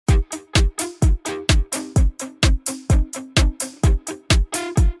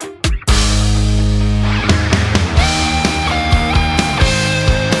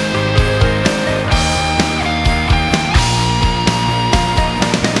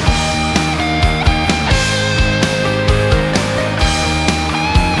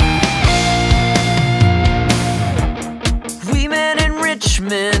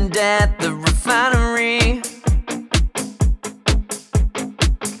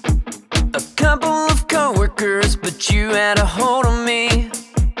had a hold on me.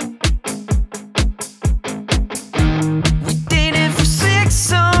 We dated for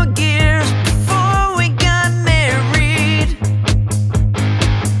 6 whole years before we got married.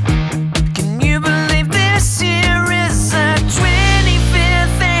 Can you believe this year is our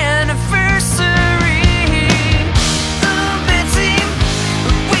 25th anniversary? Oh, Betsy,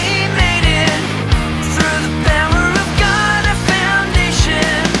 we made it through the power of God, our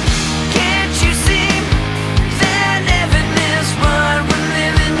foundation. Can't you see that heaven is what we're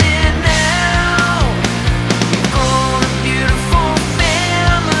living in now? We've grown a beautiful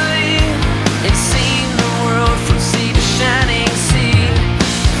family and seen the world from sea to shining sea,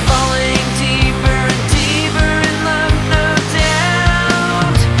 falling deeper and deeper in love, no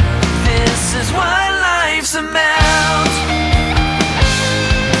doubt. This is what life's about.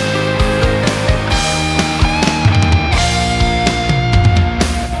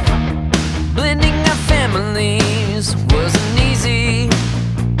 Blending our families wasn't easy,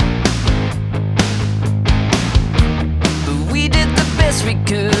 but we did the best we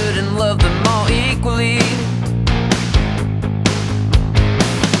could and loved them all equally.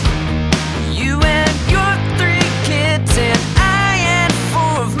 You had your 3 kids and I had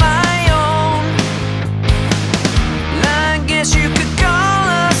 4 of my own. I guess you could call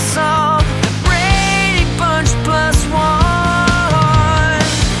us all the Brady Bunch plus 1.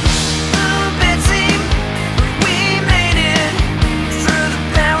 Oh, Betsy, we made it through the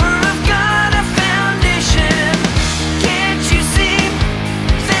power of God, our foundation. Can't you see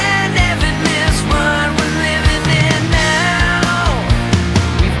that heaven is what we're living in now?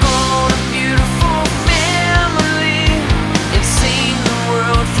 We've grown a beautiful family and seen the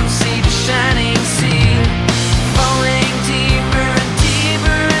world from sea to shining sea, falling deeper and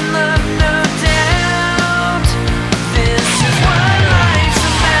deeper in love, no doubt. This is what life's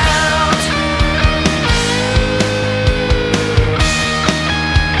about.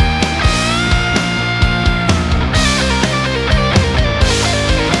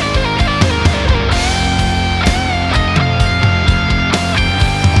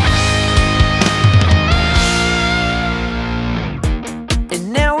 And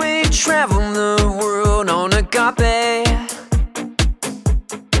now we travel the world on Agape.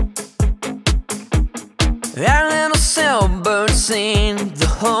 Our little sailboat seen the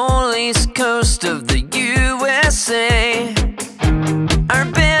whole east coast of the USA.